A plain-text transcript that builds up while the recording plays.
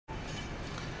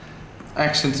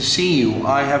Excellent to see you.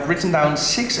 I have written down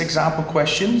 6 example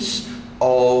questions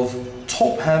of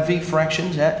top-heavy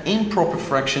fractions, improper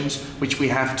fractions, which we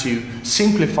have to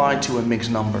simplify to a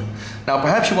mixed number. Now,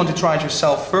 perhaps you want to try it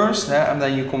yourself first, and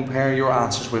then you compare your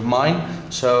answers with mine.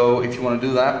 So if you want to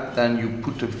do that, then you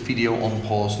put the video on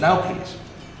pause now, please.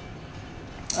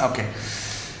 Okay,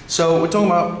 so we're talking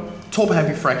about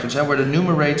top-heavy fractions, where the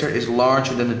numerator is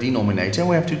larger than the denominator, and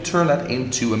we have to turn that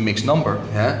into a mixed number.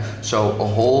 So a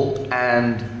whole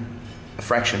and a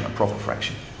fraction, a proper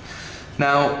fraction.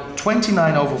 Now,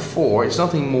 29 over 4 is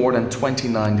nothing more than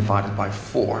 29 divided by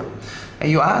 4.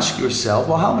 And you ask yourself,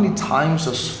 well, how many times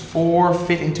does 4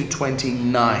 fit into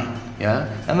 29?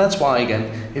 And that's why,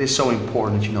 again, it is so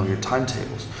important that you know your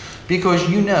timetables. Because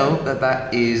you know that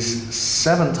that is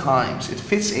 7 times. It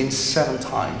fits in 7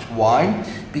 times. Why?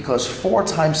 Because 4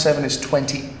 times 7 is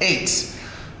 28.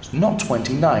 It's not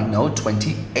 29, no,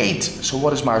 28. So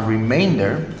what is my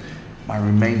remainder? My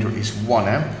remainder is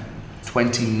 1.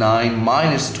 29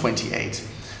 minus 28.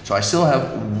 So I still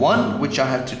have 1, which I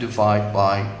have to divide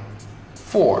by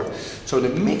 4. So the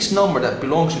mixed number that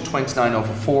belongs to 29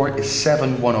 over 4 is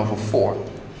 7 1 over 4.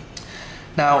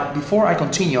 Now, before I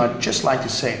continue, I'd just like to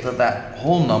say that that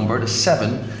whole number, the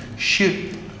 7,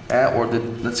 should, or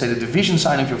let's say the division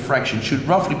sign of your fraction, should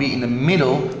roughly be in the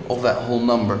middle of that whole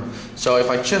number. So if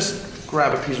I just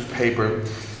grab a piece of paper,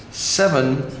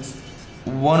 7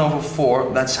 1 over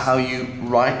 4, that's how you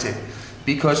write it.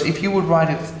 Because if you would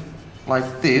write it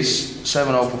like this,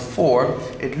 7 over 4,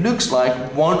 it looks like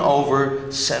 1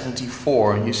 over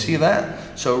 74. You see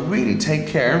that? So really take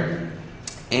care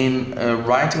in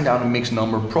writing down a mixed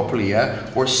number properly,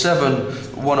 or 7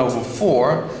 1 over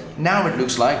 4, now it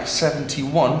looks like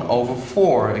 71 over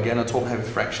 4, again a top-heavy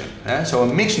fraction. So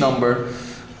a mixed number,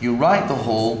 you write the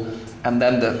whole, and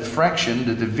then the fraction,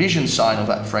 the division sign of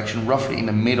that fraction, roughly in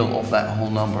the middle of that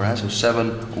whole number. So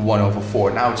 7 1 over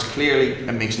 4. Now it's clearly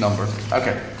a mixed number.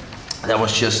 Okay, that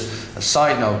was just a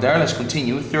side note there. Let's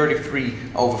continue. 33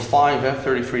 over 5,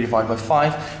 33 divided by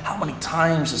 5. How many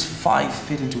times does 5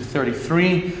 fit into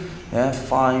 33?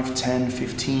 5, 10,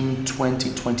 15,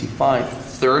 20, 25,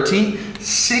 30.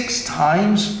 6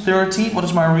 times 30. What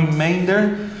is my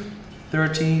remainder?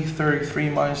 30, 33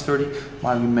 minus 30.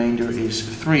 My remainder is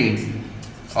 3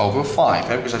 over 5.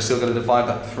 Because I still got to divide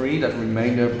that 3, that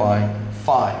remainder, by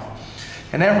 5.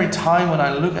 And every time when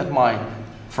I look at my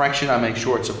fraction, I make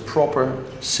sure it's a proper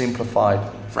simplified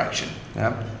fraction.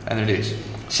 And it is.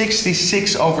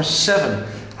 66 over 7.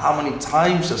 How many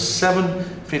times does 7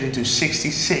 fit into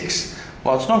 66?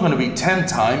 Well, it's not going to be 10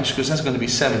 times, because that's going to be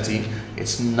 70.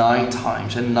 It's 9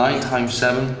 times. And 9 times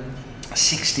 7,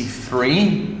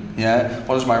 63.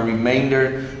 What is my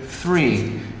remainder?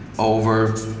 3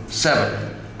 over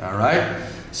 7. Alright?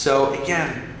 So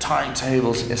again,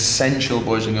 timetables, essential,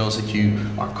 boys and girls, that you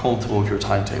are comfortable with your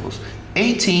timetables.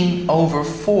 18 over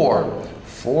 4.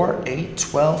 4, 8,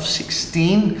 12,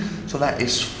 16. So that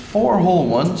is 4 whole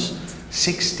ones.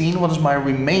 16, what is my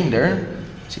remainder?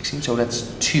 16, so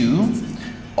that's 2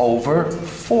 over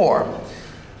 4.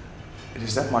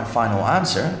 Is that my final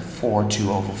answer? 4,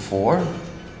 2 over 4?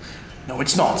 No,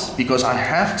 it's not, because I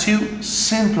have to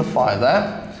simplify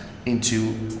that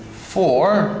into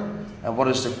 4. And what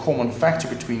is the common factor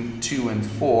between 2 and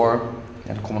 4?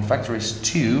 And the common factor is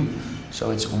 2.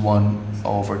 So it's 1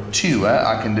 over 2.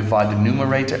 I can divide the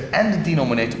numerator and the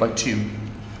denominator by 2.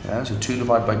 So 2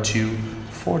 divided by 2,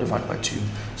 4 divided by 2.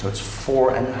 So it's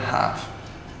 4.5.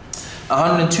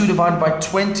 102 divided by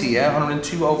 20.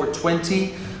 102 over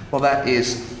 20. Well, that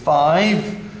is 5.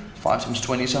 5 times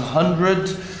 20 is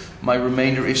 100. My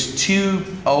remainder is 2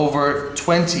 over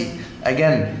 20.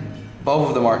 Again, both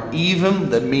of them are even.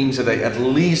 That means that they at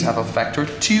least have a factor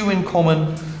 2 in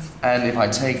common. And if I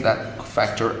take that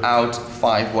factor out,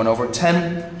 5 1 over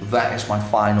 10, that is my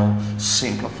final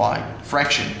simplified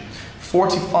fraction.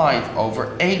 45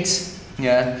 over 8,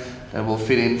 that will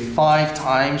fit in 5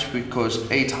 times,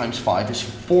 because 8 times 5 is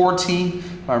 40.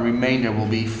 My remainder will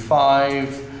be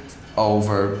 5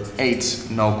 over 8,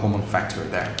 no common factor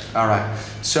there. Alright,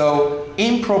 so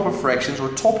improper fractions, or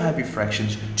top-heavy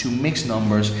fractions, to mixed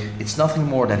numbers, it's nothing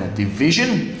more than a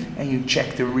division, and you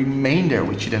check the remainder,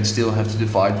 which you then still have to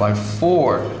divide by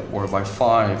 4, or by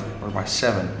 5, or by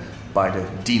 7, by the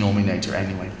denominator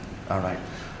anyway. Alright,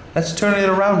 let's turn it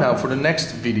around now for the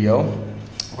next video,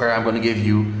 where I'm going to give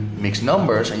you mixed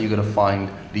numbers, and you're going to find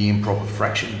the improper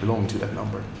fraction belonging to that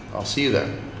number. I'll see you there.